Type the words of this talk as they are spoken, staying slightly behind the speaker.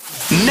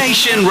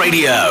Nation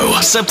Radio,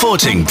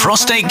 supporting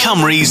Prostate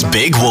Cymru's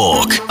Big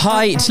Walk.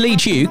 Hi, it's Lee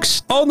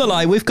Dukes. On the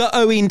line, we've got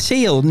Owen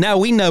Teale. Now,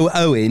 we know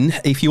Owen.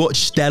 If you watch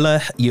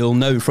Stella, you'll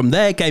know from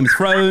there, Game of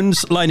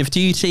Thrones, Line of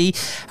Duty,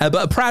 but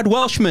a proud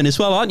Welshman as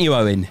well, aren't you,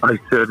 Owen? I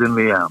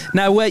certainly am.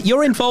 Now,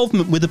 your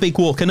involvement with the Big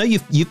Walk, I know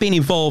you've been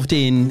involved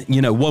in,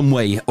 one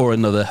way or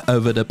another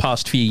over the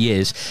past few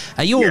years.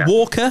 Are you a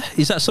walker?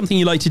 Is that something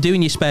you like to do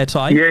in your spare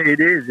time? Yeah, it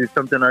is. It's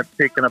something I've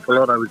taken up a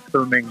lot. I was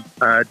filming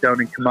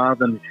down in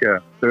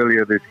Carmarthenshire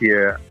earlier this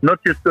year.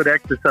 Not just good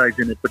exercise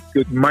in it, but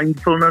good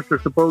mindfulness, I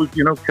suppose,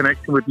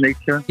 connection with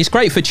nature. It's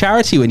great for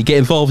charity when you get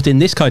involved in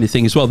this kind of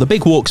thing as well. The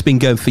Big Walk's been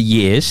going for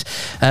years,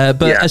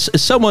 but as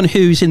someone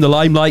who's in the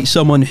limelight,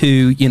 someone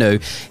who,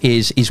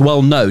 is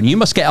well known, you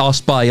must get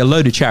asked by a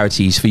load of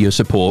charities for your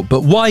support.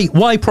 But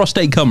why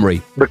Prostate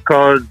Cymru?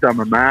 Because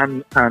I'm a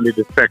man and it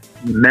affects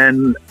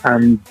men,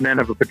 and men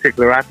have a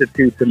particular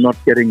attitude to not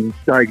getting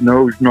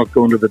diagnosed, not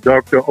going to the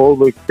doctor. All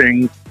those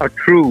things are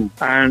true.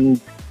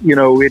 And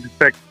it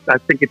affects, I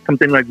think it's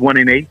something like 1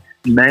 in 8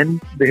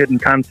 men, the hidden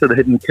cancer, the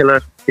hidden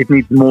killer. It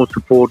needs more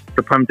support.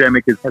 The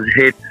pandemic has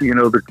hit,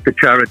 the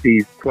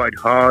charities quite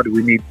hard.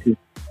 We need to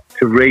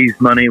raise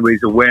money,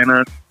 raise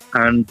awareness.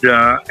 And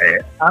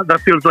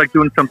that feels like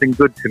doing something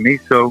good to me.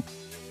 So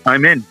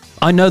I'm in.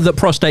 I know that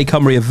Prostate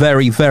Cymru are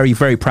very, very,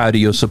 very proud of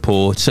your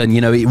support, and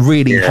it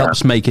really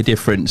helps make a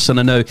difference. And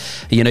I know,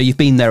 you've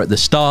been there at the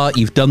start,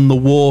 you've done the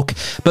walk,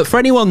 but for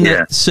anyone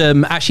that's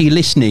actually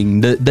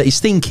listening, that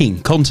is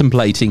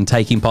contemplating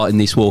taking part in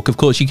this walk, of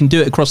course, you can do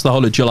it across the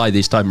whole of July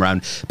this time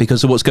around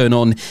because of what's going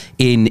on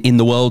in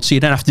the world, so you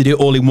don't have to do it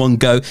all in one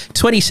go.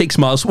 26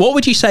 miles. What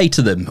would you say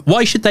to them?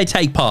 Why should they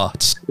take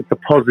part? It's a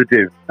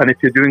positive, and if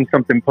you're doing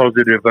something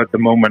positive at the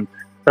moment,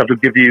 that'll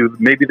give you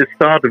maybe the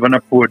start of an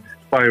upward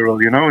spiral,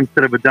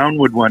 instead of a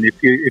downward one. If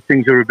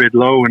things are a bit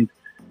low, and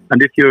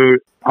if you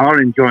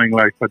are enjoying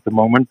life at the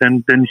moment,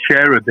 then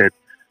share a bit.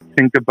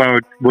 Think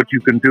about what you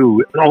can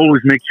do. It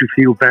always makes you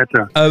feel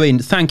better. Owen,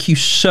 thank you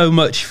so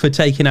much for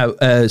taking out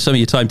some of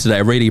your time today. I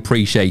really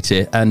appreciate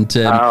it. And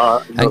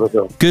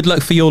good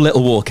luck for your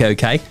little walk,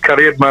 okay?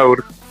 Cariad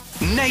mawr.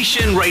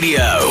 Nation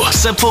Radio,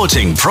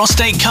 supporting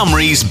Prostate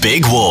Cymru's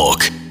Big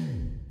Walk.